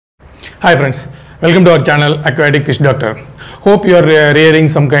Hi friends, welcome to our channel Aquatic Fish Doctor. Hope you are rearing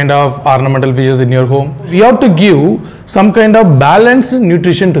some kind of ornamental fishes in your home. We have to give some kind of balanced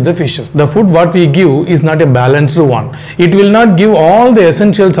nutrition to the fishes. The food what we give is not a balanced one. It will not give all the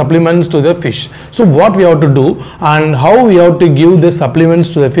essential supplements to the fish. So what we have to do and how we have to give the supplements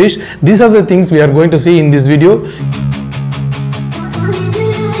to the fish, these are the things we are going to see in this video.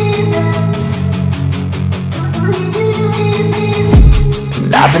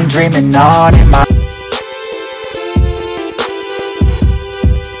 I've been dreaming on in my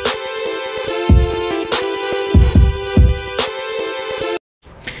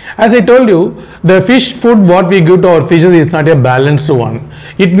As I told you, the fish food what we give to our fishes is not a balanced one.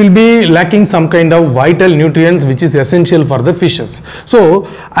 It will be lacking some kind of vital nutrients which is essential for the fishes. So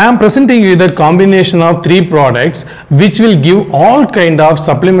I am presenting you the combination of 3 products which will give all kind of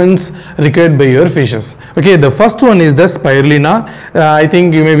supplements required by your fishes. Okay, the first one is the spirulina. I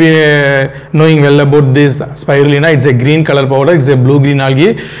think you may be knowing well about this spirulina. It's a green color powder. It's a blue-green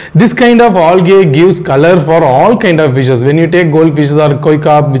algae. This kind of algae gives color for all kind of fishes. When you take goldfishes or koi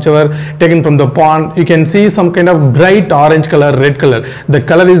carp, whichever taken from the pond, you can see some kind of bright orange color, red color. The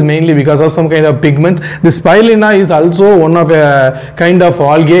color is mainly because of some kind of pigment. The spirulina is also one of a kind of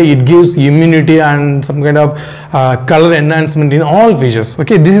algae. It gives immunity and some kind of color enhancement in all fishes.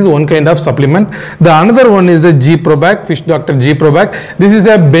 Okay, this is one kind of supplement. The another one is the G-Probac, Fish Doctor G-Probac. This is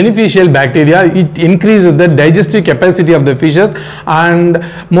a beneficial bacteria. It increases the digestive capacity of the fishes, and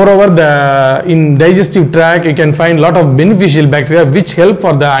moreover in digestive tract you can find lot of beneficial bacteria which help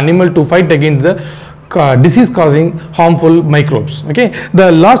for the animal to fight against the disease causing harmful microbes. Okay, the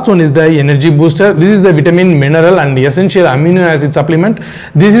last one is the energy booster. This is the vitamin, mineral and essential amino acid supplement.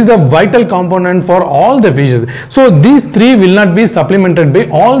 This is the vital component for all the fishes. So these 3 will not be supplemented by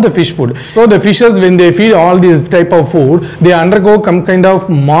all the fish food. So the fishes, when they feed all these type of food, they undergo some kind of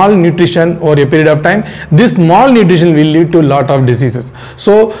malnutrition over a period of time. This malnutrition will lead to a lot of diseases.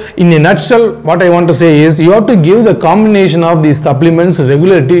 So in a nutshell, what I want to say is you have to give the combination of these supplements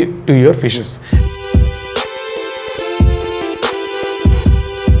regularly to your fishes.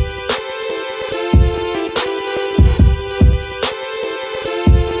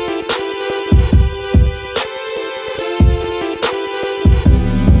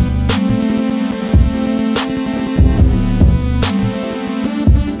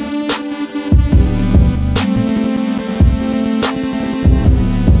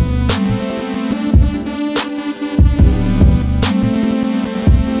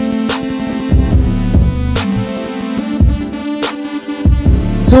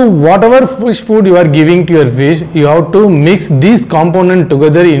 So whatever fish food you are giving to your fish, you have to mix these components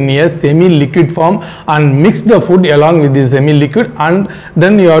together in a semi-liquid form and mix the food along with the semi-liquid, and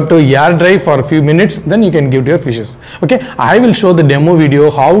then you have to air dry for a few minutes, then you can give to your fishes. Okay, I will show the demo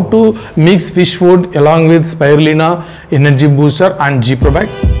video how to mix fish food along with spirulina, energy booster and G-Probac.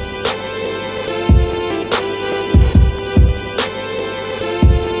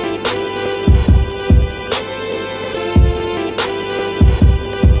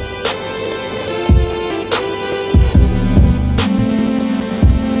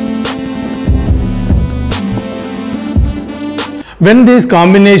 When these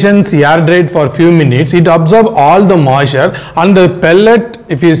combinations air dried for few minutes, it absorbs all the moisture, and the pellet,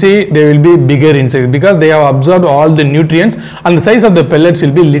 if you see, they will be bigger in size because they have absorbed all the nutrients, and the size of the pellets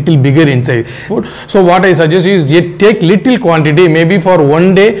will be little bigger in size. So what I suggest is you take little quantity, maybe for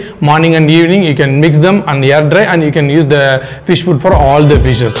one day, morning and evening, you can mix them and air dry, and you can use the fish food for all the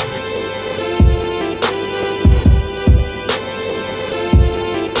fishes.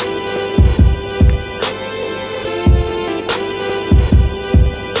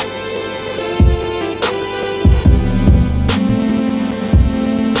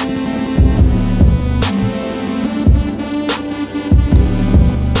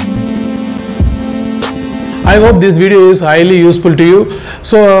 I hope this video is highly useful to you.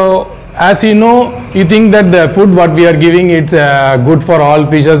 So as you know, you think that the food what we are giving, it's good for all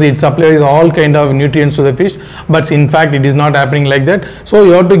fishes, it supplies all kind of nutrients to the fish, but in fact it is not happening like that. So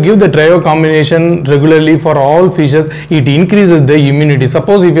you have to give the trio combination regularly for all fishes. It increases the immunity.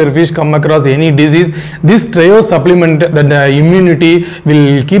 Suppose if your fish come across any disease, this trio supplement, the immunity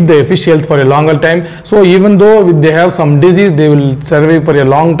will keep the fish health for a longer time. So even though they have some disease, they will survive for a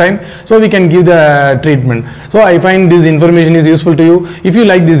long time, so we can give the treatment. So I find this information is useful to you. If you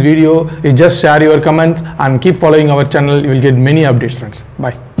like this video, you just share your comments and keep following our channel. You will get many updates, friends.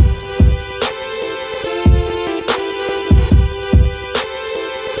 Bye.